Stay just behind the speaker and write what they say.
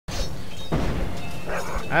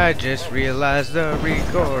I just realized the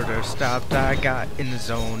recorder stopped. I got in the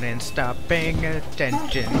zone and stopped paying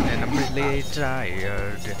attention, and I'm really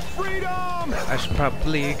tired. Freedom! I should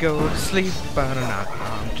probably go to sleep, but I'm not.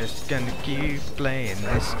 I'm just gonna keep playing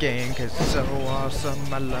this game 'cause it's so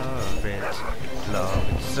awesome. I love it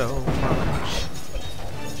so much.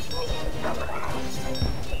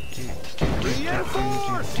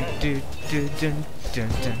 Reinforce!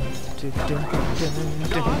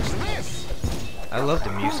 Dodge this! I love the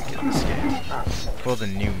music in this game. Well, the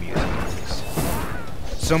new music at least.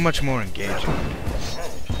 So much more engaging.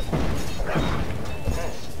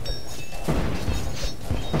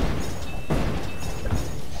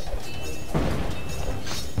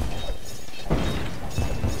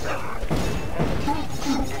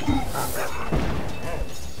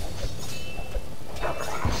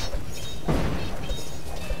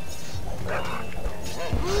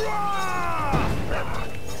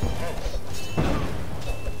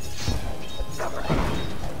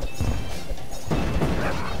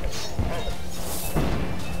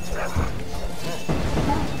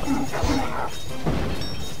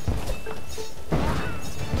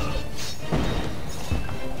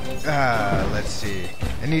 Let's see.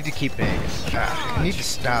 I need to keep paying. I need to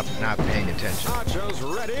stop not paying attention. Nachos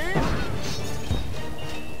ready?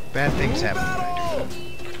 Bad things happen when I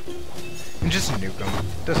do that. I'm just a nuke them.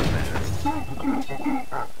 Doesn't matter.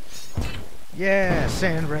 Yeah,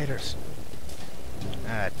 Sand Raiders.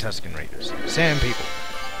 Tuscan Raiders. Sand people.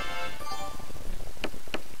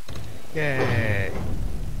 Yay.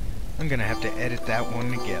 I'm gonna have to edit that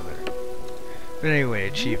one together. But anyway,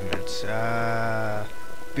 achievements.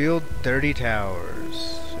 Build 30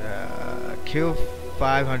 towers. Kill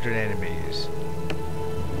 500 enemies.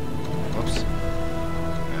 Whoops.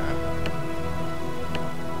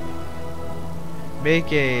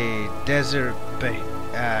 Make a desert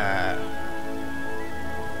bantha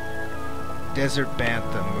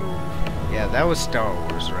move. Yeah, that was Star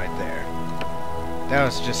Wars right there. That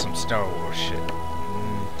was just some Star Wars shit.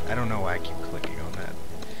 I don't know why I keep clicking on that.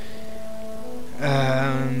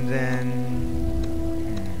 And then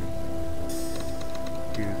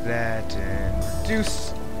do that and reduce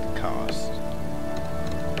the cost.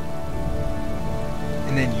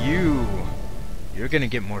 And then you're gonna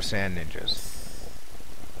get more sand ninjas.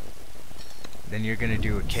 Then you're gonna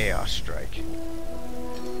do a chaos strike.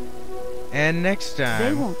 And next time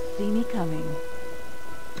they won't see me coming.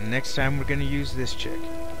 Next time we're gonna use this chick,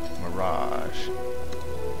 Mirage.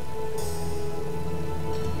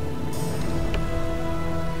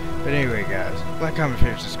 But anyway, guys, like, comment,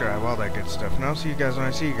 share, subscribe, all that good stuff, and I'll see you guys when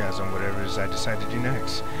I see you guys on whatever it is I decide to do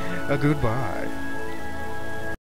next. Goodbye.